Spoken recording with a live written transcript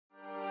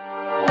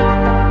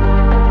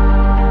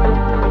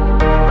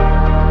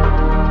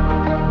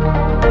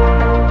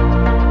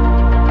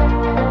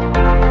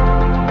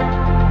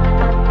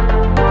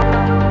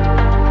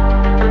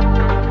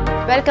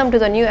welcome to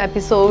the new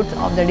episode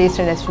of the Digits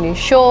N Destini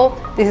Show.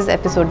 This is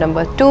episode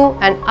number 2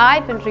 and I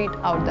will read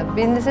out the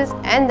businesses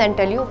and then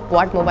tell you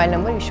what mobile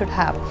number you should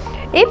have.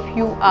 If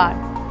you are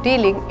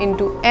dealing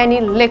into any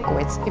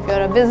liquids, if you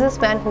are a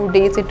businessman who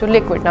deals into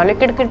liquid, now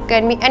liquid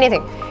can be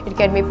anything. It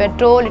can be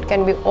petrol, it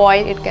can be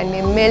oil, it can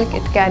be milk,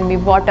 it can be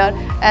water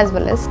as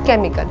well as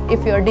chemical.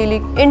 If you are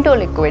dealing into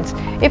liquids,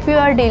 if you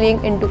are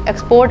dealing into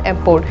export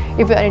import,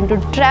 if you are into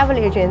travel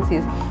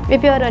agencies,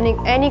 if you are running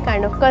any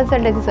kind of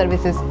consultancy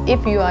services,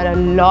 if you are a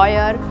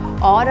lawyer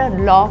or a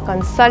law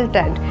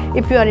consultant,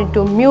 if you are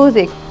into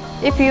music,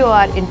 if you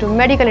are into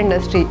medical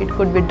industry, it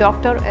could be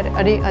doctor or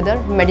any other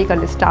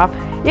medical staff.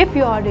 If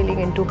you are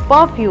dealing into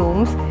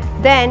perfumes,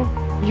 then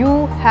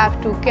you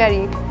have to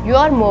carry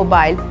your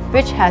mobile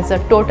which has a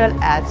total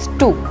as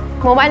 2.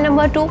 Mobile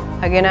number 2,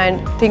 again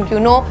I think you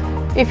know,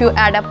 if you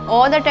add up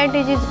all the 10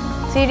 digits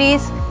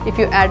series, if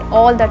you add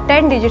all the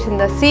 10 digits in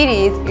the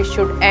series, it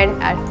should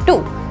end at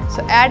 2.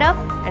 So add up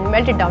and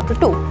melt it down to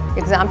 2.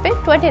 Example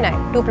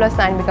 29. 2 plus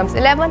 9 becomes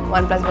 11.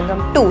 1 plus 1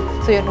 becomes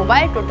 2. So your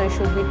mobile total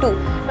should be 2.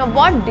 Now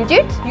what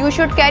digits you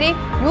should carry?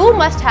 You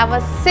must have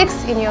a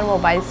 6 in your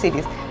mobile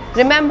series.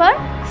 Remember,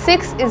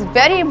 6 is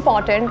very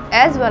important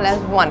as well as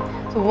 1.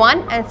 So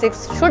 1 and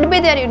 6 should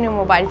be there in your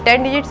mobile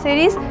 10 digit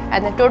series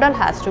and the total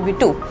has to be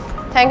 2.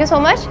 Thank you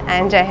so much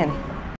and Jai Hind.